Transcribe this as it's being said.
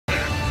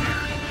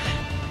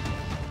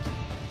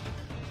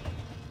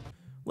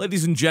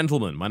Ladies and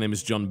gentlemen, my name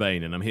is John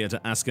Bain, and I'm here to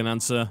ask and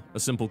answer a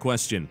simple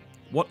question.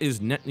 What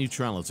is net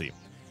neutrality?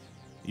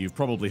 You've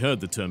probably heard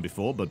the term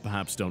before, but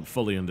perhaps don't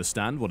fully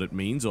understand what it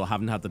means or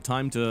haven't had the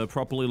time to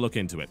properly look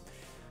into it.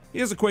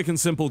 Here's a quick and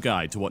simple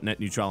guide to what net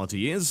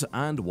neutrality is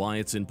and why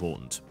it's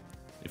important.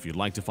 If you'd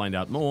like to find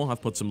out more,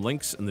 I've put some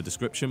links in the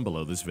description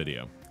below this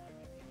video.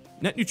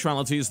 Net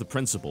neutrality is the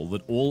principle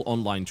that all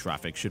online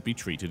traffic should be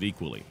treated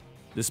equally.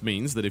 This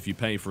means that if you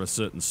pay for a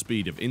certain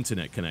speed of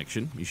internet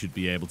connection, you should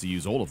be able to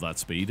use all of that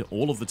speed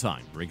all of the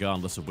time,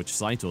 regardless of which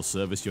site or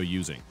service you're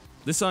using.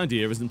 This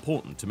idea is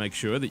important to make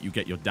sure that you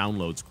get your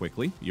downloads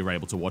quickly, you're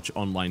able to watch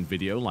online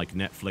video like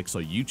Netflix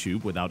or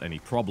YouTube without any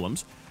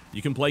problems,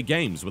 you can play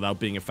games without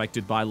being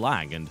affected by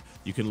lag, and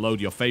you can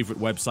load your favorite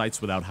websites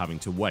without having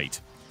to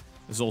wait.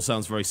 This all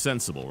sounds very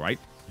sensible, right?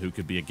 Who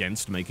could be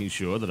against making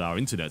sure that our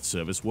internet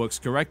service works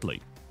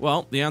correctly?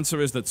 Well, the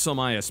answer is that some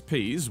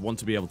ISPs want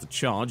to be able to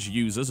charge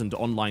users and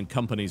online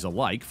companies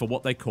alike for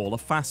what they call a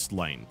fast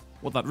lane.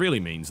 What that really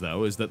means,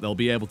 though, is that they'll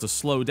be able to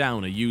slow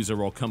down a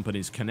user or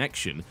company's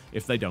connection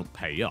if they don't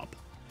pay up.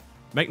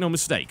 Make no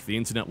mistake, the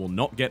internet will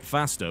not get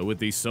faster with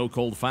these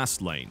so-called fast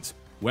lanes.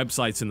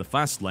 Websites in the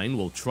fast lane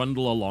will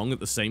trundle along at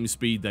the same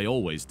speed they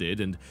always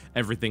did, and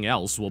everything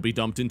else will be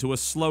dumped into a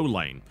slow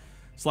lane.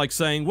 It's like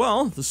saying,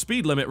 well, the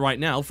speed limit right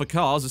now for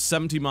cars is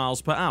 70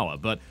 miles per hour,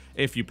 but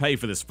if you pay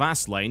for this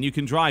fast lane, you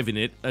can drive in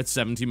it at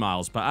 70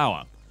 miles per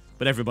hour.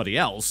 But everybody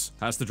else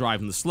has to drive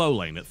in the slow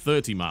lane at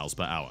 30 miles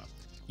per hour.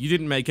 You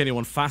didn't make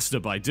anyone faster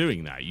by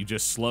doing that, you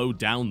just slowed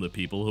down the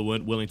people who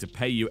weren't willing to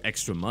pay you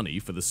extra money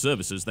for the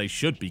services they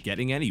should be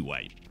getting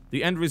anyway.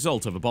 The end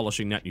result of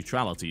abolishing net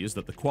neutrality is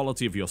that the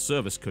quality of your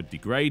service could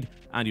degrade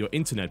and your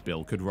internet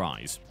bill could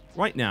rise.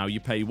 Right now,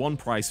 you pay one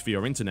price for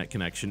your internet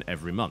connection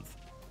every month.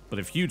 But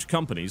if huge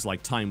companies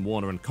like Time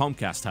Warner and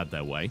Comcast had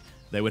their way,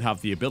 they would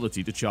have the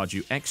ability to charge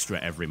you extra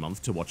every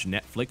month to watch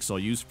Netflix or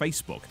use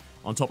Facebook,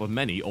 on top of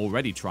many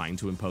already trying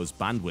to impose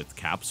bandwidth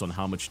caps on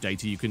how much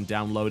data you can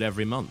download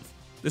every month.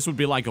 This would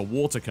be like a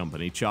water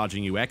company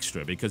charging you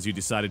extra because you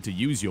decided to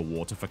use your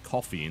water for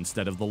coffee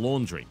instead of the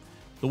laundry.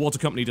 The water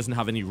company doesn't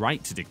have any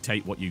right to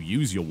dictate what you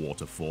use your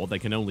water for, they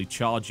can only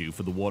charge you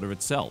for the water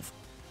itself.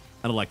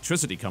 An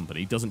electricity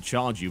company doesn't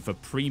charge you for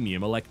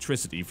premium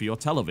electricity for your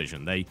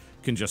television. They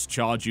can just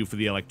charge you for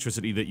the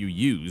electricity that you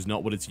use,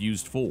 not what it's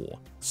used for.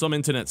 Some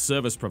internet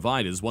service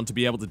providers want to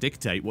be able to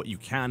dictate what you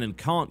can and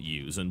can't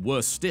use, and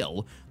worse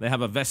still, they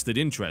have a vested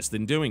interest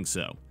in doing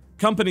so.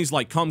 Companies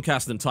like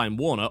Comcast and Time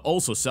Warner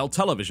also sell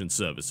television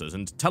services,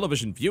 and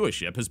television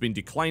viewership has been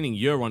declining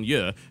year on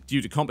year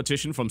due to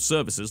competition from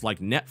services like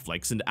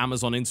Netflix and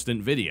Amazon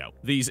Instant Video.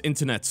 These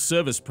internet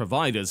service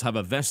providers have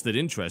a vested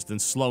interest in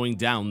slowing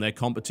down their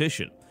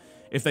competition.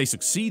 If they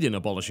succeed in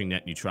abolishing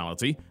net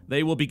neutrality,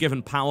 they will be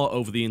given power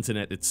over the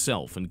internet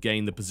itself and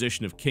gain the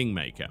position of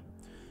kingmaker.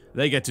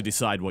 They get to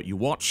decide what you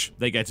watch,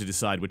 they get to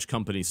decide which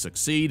companies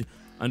succeed,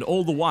 and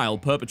all the while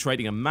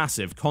perpetrating a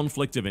massive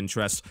conflict of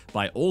interest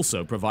by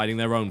also providing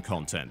their own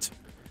content.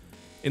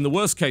 In the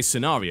worst case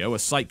scenario, a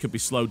site could be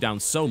slowed down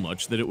so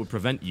much that it would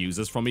prevent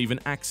users from even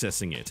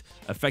accessing it,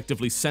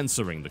 effectively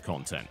censoring the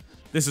content.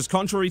 This is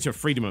contrary to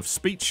freedom of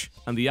speech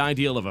and the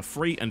ideal of a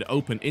free and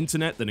open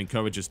internet that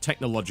encourages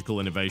technological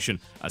innovation,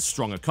 a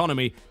strong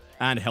economy,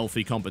 and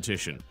healthy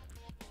competition.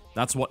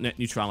 That's what net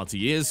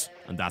neutrality is,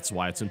 and that's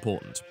why it's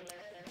important.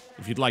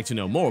 If you'd like to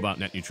know more about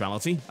net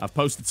neutrality, I've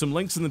posted some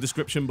links in the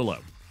description below.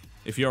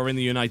 If you're in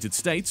the United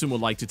States and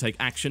would like to take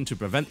action to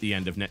prevent the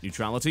end of net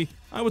neutrality,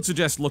 I would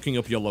suggest looking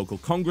up your local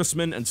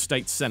congressmen and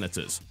state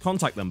senators.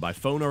 Contact them by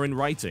phone or in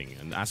writing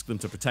and ask them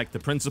to protect the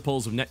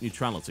principles of net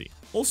neutrality.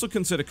 Also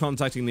consider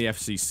contacting the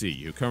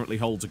FCC, who currently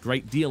holds a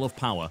great deal of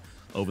power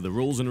over the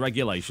rules and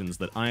regulations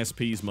that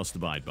ISPs must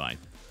abide by.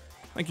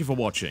 Thank you for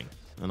watching,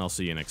 and I'll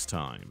see you next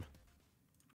time.